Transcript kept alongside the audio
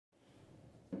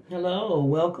Hello,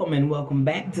 welcome and welcome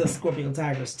back to Scorpio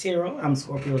Tiger's Tarot. I'm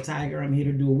Scorpio Tiger. I'm here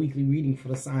to do a weekly reading for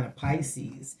the sign of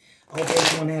Pisces. I hope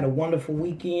everyone had a wonderful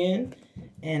weekend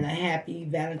and a happy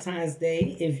Valentine's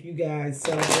Day if you guys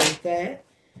celebrate that.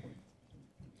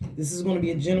 This is going to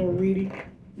be a general reading.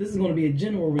 So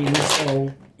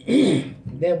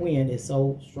that wind is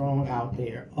so strong out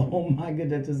there. Oh my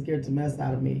goodness, that just scared the mess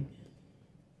out of me.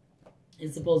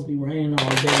 It's supposed to be raining all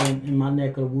day in my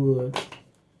neck of the woods.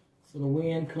 So the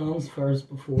wind comes first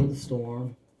before the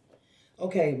storm.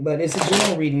 Okay, but it's a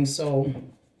general reading, so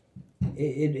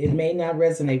it may not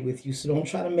resonate with you. So don't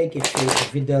try to make it fit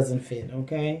if it doesn't fit,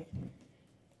 okay?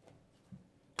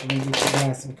 Let me get you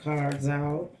guys some cards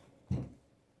out.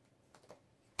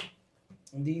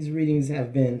 These readings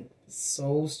have been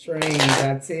so strange,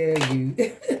 I tell you.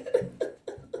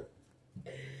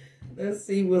 Let's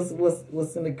see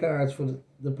what's in the cards for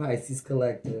the Pisces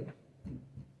collective.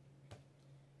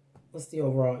 What's the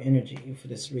overall energy for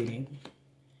this reading?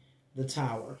 The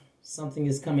Tower. Something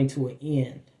is coming to an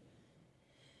end.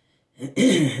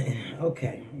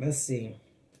 Okay, let's see.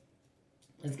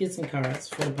 Let's get some cards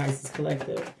for the Pisces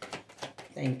collective.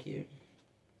 Thank you.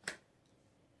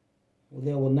 Well,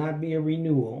 there will not be a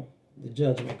renewal. The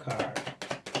Judgment card.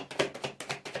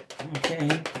 Okay.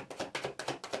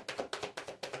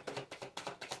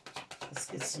 Let's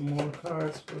get some more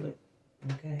cards for it.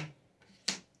 Okay.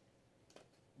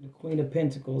 The Queen of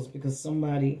Pentacles, because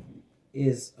somebody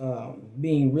is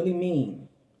being really mean.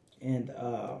 And,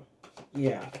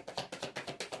 yeah.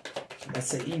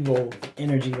 That's an evil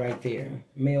energy right there.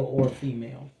 Male or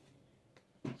female.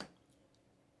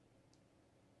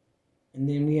 And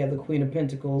then we have the Queen of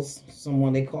Pentacles.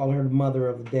 Someone, they call her the mother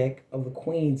of the deck of the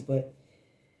queens. But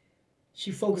she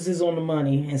focuses on the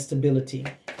money and stability.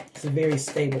 It's a very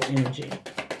stable energy.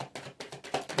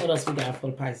 What else we got for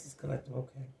the Pisces collective?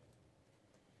 Okay.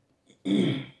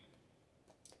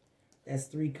 That's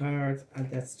 3 cards.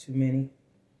 That's too many.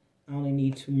 I only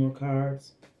need 2 more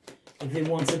cards. If it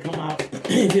wants to come out,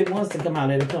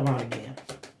 it'll come out again.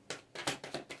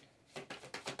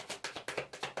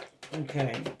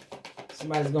 Okay.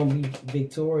 Somebody's gonna be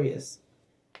victorious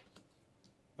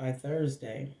by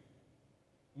Thursday.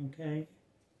 Okay.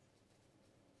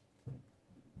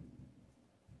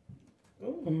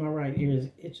 Oh, my right ear is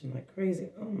itching like crazy.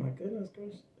 Oh my goodness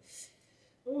gracious.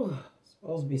 Oh,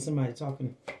 supposed to be somebody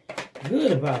talking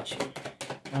good about you.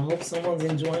 I hope someone's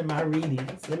enjoying my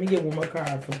readings. Let me get one more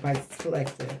card from Pisces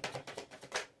Collective.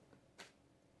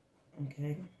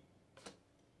 Okay.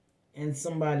 And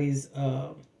somebody's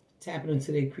tapping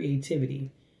into their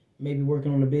creativity. Maybe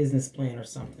working on a business plan or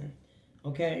something.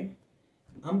 Okay.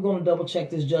 I'm going to double check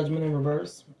this Judgment in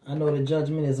reverse. I know the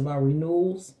Judgment is about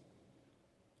renewals.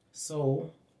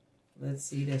 So, let's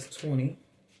see. That's 20.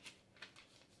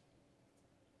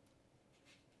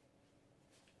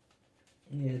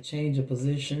 Yeah, change of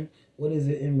position. What is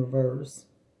it in reverse?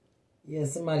 Yeah,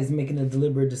 somebody's making a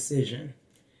deliberate decision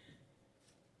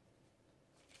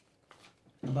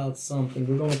about something.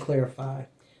 We're going to clarify.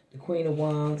 The Queen of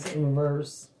Wands in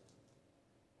reverse.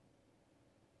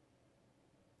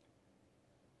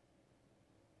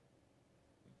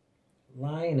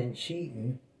 Lying and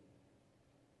cheating.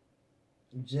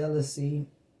 Jealousy.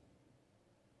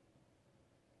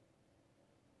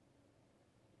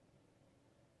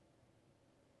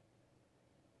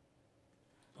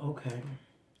 Okay.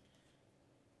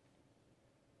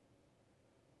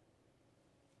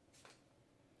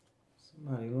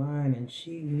 Somebody lying and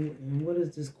cheating. And what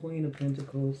is this Queen of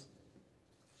Pentacles?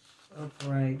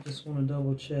 Upright. Just want to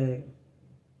double check.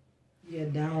 Yeah,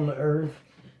 down to earth.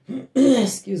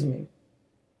 Excuse me.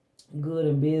 Good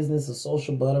in business. A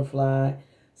social butterfly.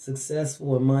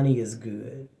 Successful and money is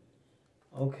good.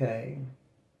 Okay.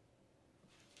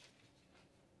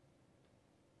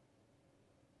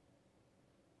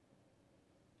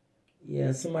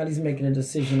 Yeah, somebody's making a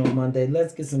decision on Monday.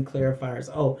 Let's get some clarifiers.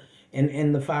 Oh,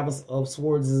 and the Five of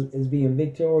Swords is being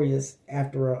victorious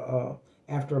after a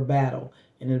battle.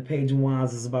 And then the Page of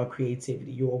Wands is about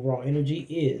creativity. Your overall energy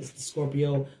is the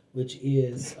Scorpio, which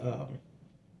is an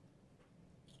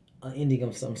ending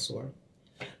of some sort.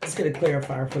 Let's get a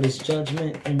clarifier for this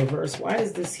Judgment in reverse. Why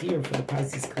is this here for the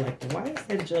Pisces collective? Why is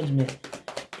that Judgment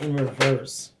in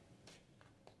reverse?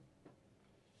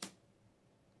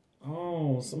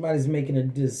 Oh, somebody's making a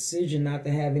decision not to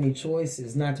have any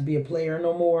choices, not to be a player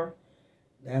no more.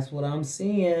 That's what I'm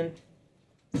seeing.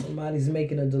 Somebody's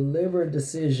making a deliberate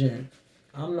decision.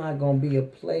 I'm not going to be a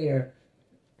player.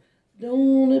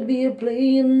 Don't want to be a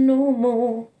player no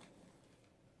more.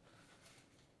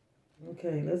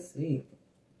 Okay, let's see.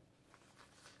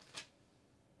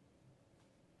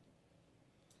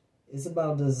 It's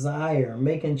about desire,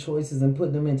 making choices and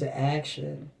putting them into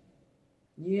action.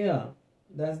 Yeah,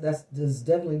 that's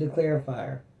definitely the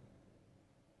clarifier.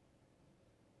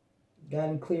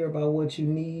 Gotten clear about what you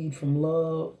need from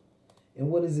love and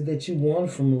what is it that you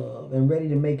want from love and ready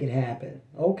to make it happen.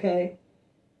 Okay,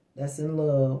 that's in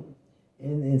love.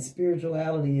 And in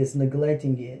spirituality, is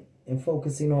neglecting it and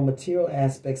focusing on material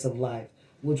aspects of life,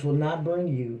 which will not bring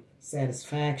you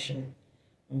satisfaction.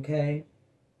 Okay?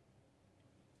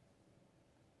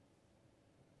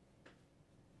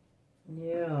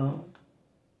 Yeah.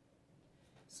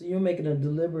 So you're making a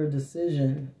deliberate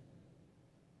decision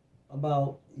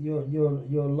about your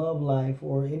love life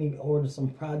or some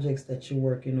projects that you're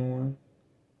working on.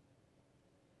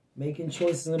 Making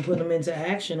choices and putting them into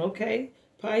action. Okay,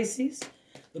 Pisces.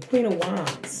 The Queen of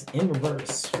Wands in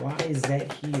reverse. Why is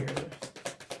that here?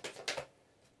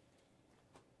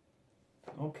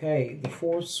 Okay, the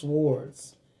Four of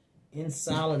Swords. In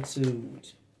solitude.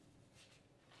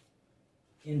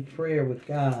 In prayer with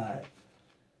God.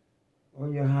 Or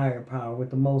your higher power, with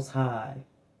the Most High.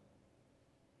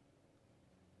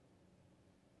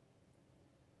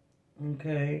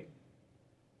 Okay.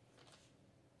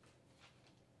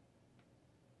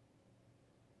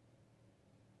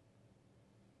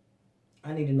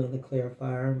 I need another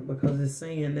clarifier because it's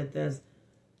saying that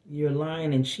you're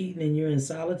lying and cheating and you're in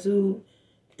solitude.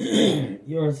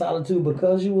 You're in solitude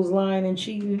because you was lying and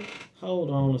cheating.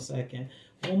 Hold on a second.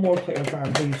 One more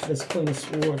clarifier, please, for this Queen of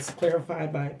Swords.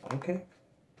 Clarified by, okay.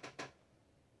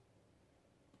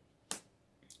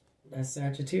 That's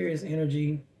Sagittarius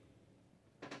energy.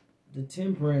 The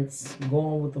Temperance,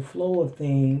 going with the flow of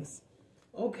things.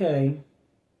 Okay.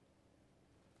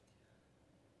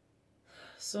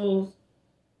 So,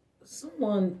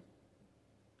 someone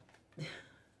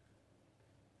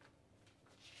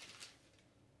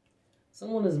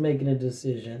is making a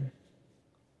decision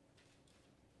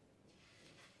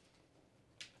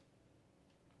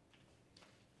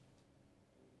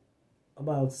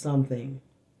about something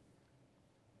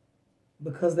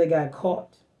because they got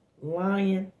caught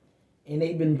lying and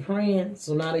they've been praying,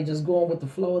 so now they just going with the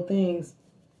flow of things.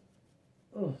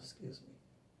 Oh, excuse me.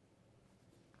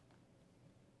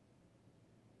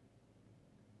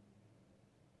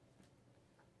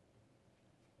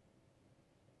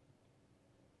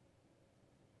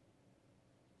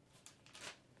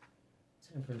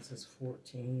 Temperance is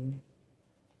 14.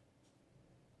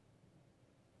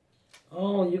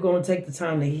 Oh, you're going to take the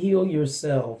time to heal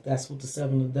yourself. That's what that's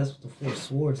what the Four of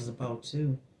Swords is about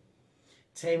too.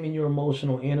 Taming your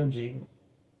emotional energy.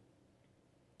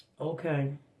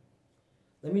 Okay.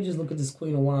 Let me just look at this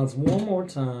Queen of Wands one more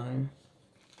time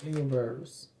in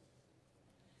reverse.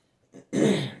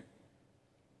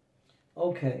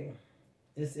 Okay.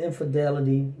 It's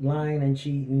infidelity, lying and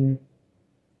cheating,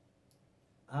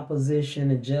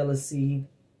 opposition and jealousy,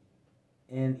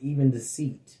 and even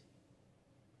deceit.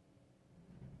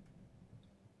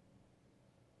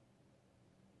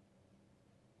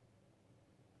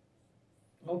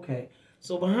 Okay,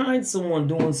 so behind someone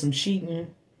doing some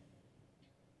cheating,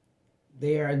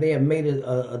 they have made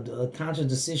a conscious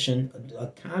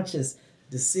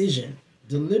decision,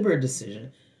 deliberate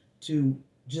decision to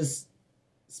just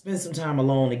spend some time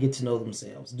alone and get to know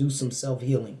themselves, do some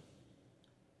self-healing.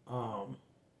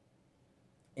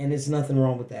 And there's nothing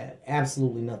wrong with that.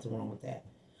 Absolutely nothing wrong with that.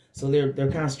 So they're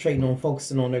concentrating on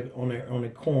focusing on their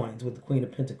coins with the Queen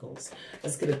of Pentacles.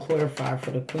 Let's get a clarifier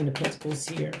for the Queen of Pentacles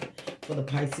here for the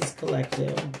Pisces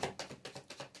collective.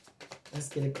 Let's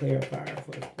get a clarifier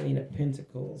for the Queen of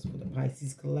Pentacles for the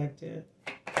Pisces collective.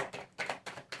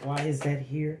 Why is that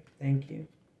here? Thank you.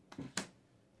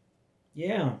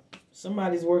 Yeah,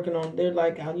 somebody's working on. They're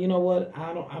like, you know what?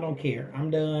 I don't care.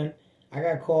 I'm done. I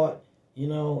got caught. You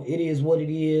know, it is what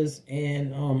it is,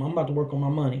 and I'm about to work on my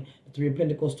money. The Three of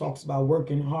Pentacles talks about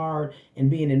working hard and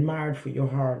being admired for your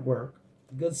hard work.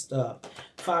 Good stuff.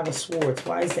 Five of Swords.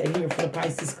 Why is that here for the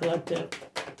Pisces collective?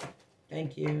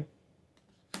 Thank you.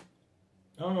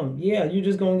 Yeah,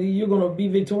 you're gonna be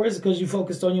victorious because you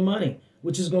focused on your money,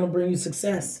 which is gonna bring you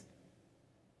success.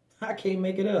 I can't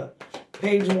make it up.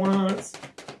 Page of Wands.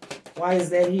 Why is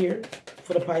that here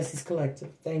for the Pisces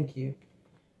collective? Thank you.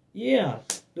 Yeah.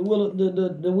 The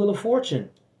wheel of fortune.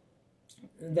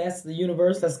 That's the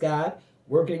universe. That's God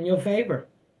working in your favor.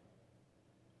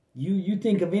 You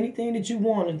think of anything that you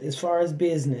want as far as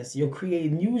business. You'll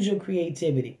use your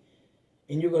creativity,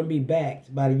 and you're going to be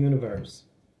backed by the universe.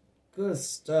 Good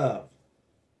stuff.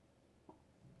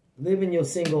 Living your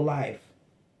single life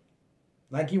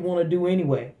like you want to do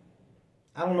anyway.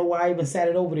 I don't know why I even sat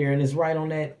it over there, and it's right on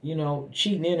that,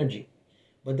 cheating energy.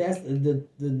 But that's the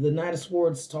Knight of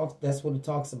Swords talks. That's what it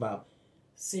talks about.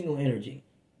 single energy.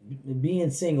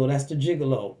 Being single, that's the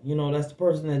gigolo. You know, that's the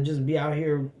person that just be out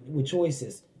here with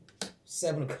choices.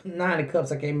 9 of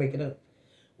Cups, I can't make it up.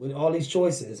 With all these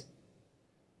choices.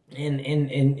 And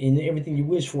everything you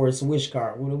wish for, it's a wish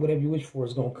card. Whatever you wish for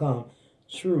is going to come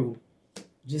true.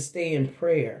 Just stay in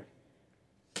prayer.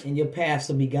 And your paths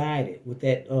will be guided with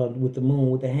that, with the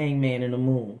moon, with the hangman and the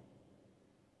moon.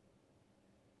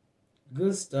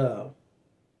 Good stuff.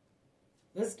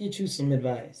 Let's get you some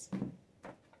advice.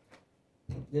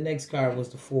 The next card was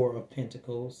the 4 of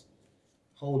Pentacles.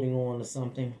 Holding on to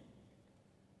something.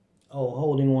 Oh,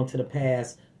 holding on to the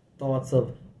past. Thoughts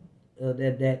of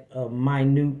that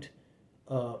minute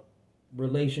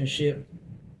relationship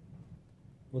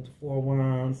with the 4 of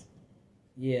Wands.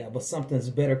 Yeah, but something's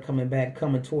better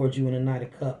coming towards you in the Knight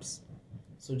of Cups.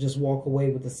 So just walk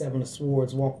away with the 7 of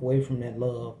Swords. Walk away from that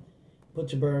love.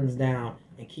 Put your burdens down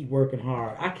and keep working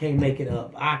hard. I can't make it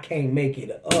up. I can't make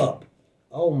it up.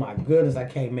 Oh my goodness, I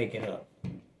can't make it up.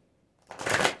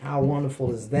 How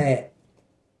wonderful is that?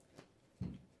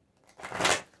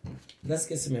 Let's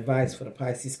get some advice for the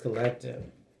Pisces collective.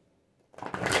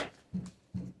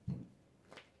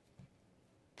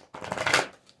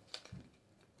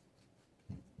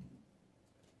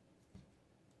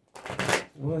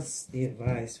 What's the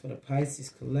advice for the Pisces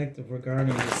collective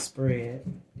regarding the spread?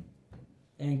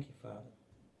 Thank you,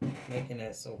 Father, making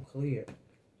that so clear.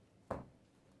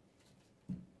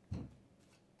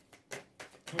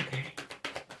 Okay.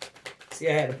 See,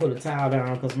 I had to put a towel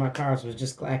down because my cards was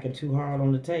just clacking too hard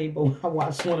on the table. I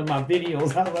watched one of my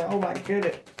videos. I was like, oh my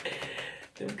goodness.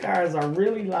 Them cards are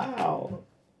really loud.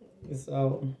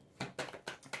 So,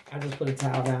 I just put a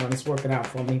towel down. It's working out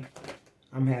for me.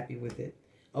 I'm happy with it.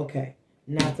 Okay.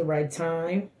 Not the right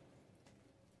time.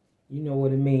 You know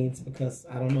what it means because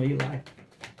I don't know your life.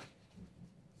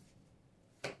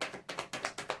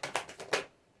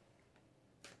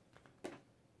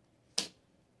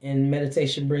 And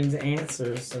meditation brings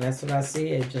answers. So that's what I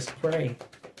said. Just pray.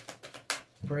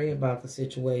 Pray about the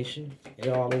situation. It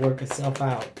all will work itself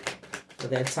out.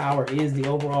 But that Tower is the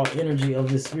overall energy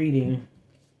of this reading.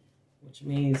 Which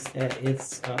means that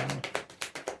it's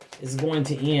going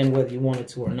to end whether you want it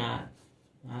to or not.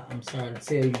 I'm sorry to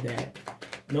tell you that.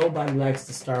 Nobody likes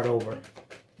to start over.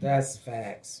 That's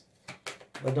facts.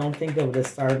 But don't think of it as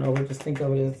starting over. Just think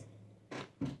of it as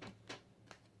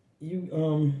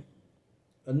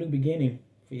a new beginning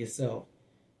for yourself.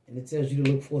 And it tells you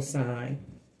to look for a sign.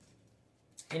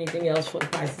 Anything else for the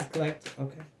Pisces collective?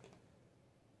 Okay.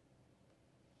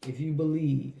 If you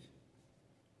believe,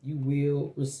 you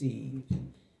will receive.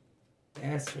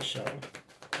 That's for sure.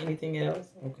 Anything else?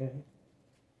 Okay.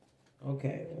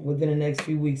 Okay. Within the next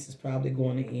few weeks, it's probably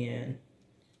going to end.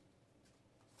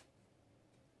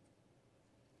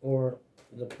 Or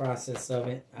the process of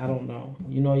it. I don't know.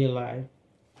 You know your life.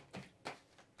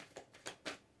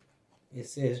 It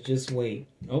says just wait.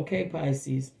 Okay,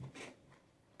 Pisces.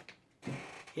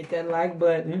 Hit that like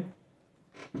button.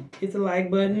 Hit the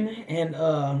like button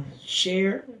and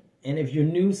share. And if you're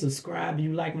new, subscribe. If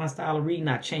you like my style of reading,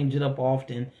 I change it up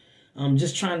often. I'm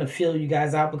just trying to fill you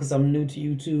guys out because I'm new to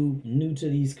YouTube, new to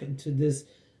this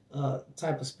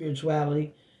type of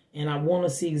spirituality. And I want to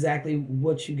see exactly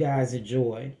what you guys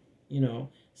enjoy, you know.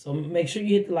 So make sure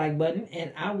you hit the like button.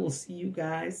 And I will see you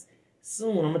guys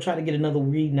soon. I'm going to try to get another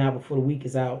read now before the week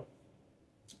is out.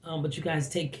 But you guys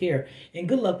take care. And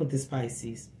good luck with this,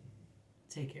 Pisces.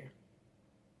 Take care.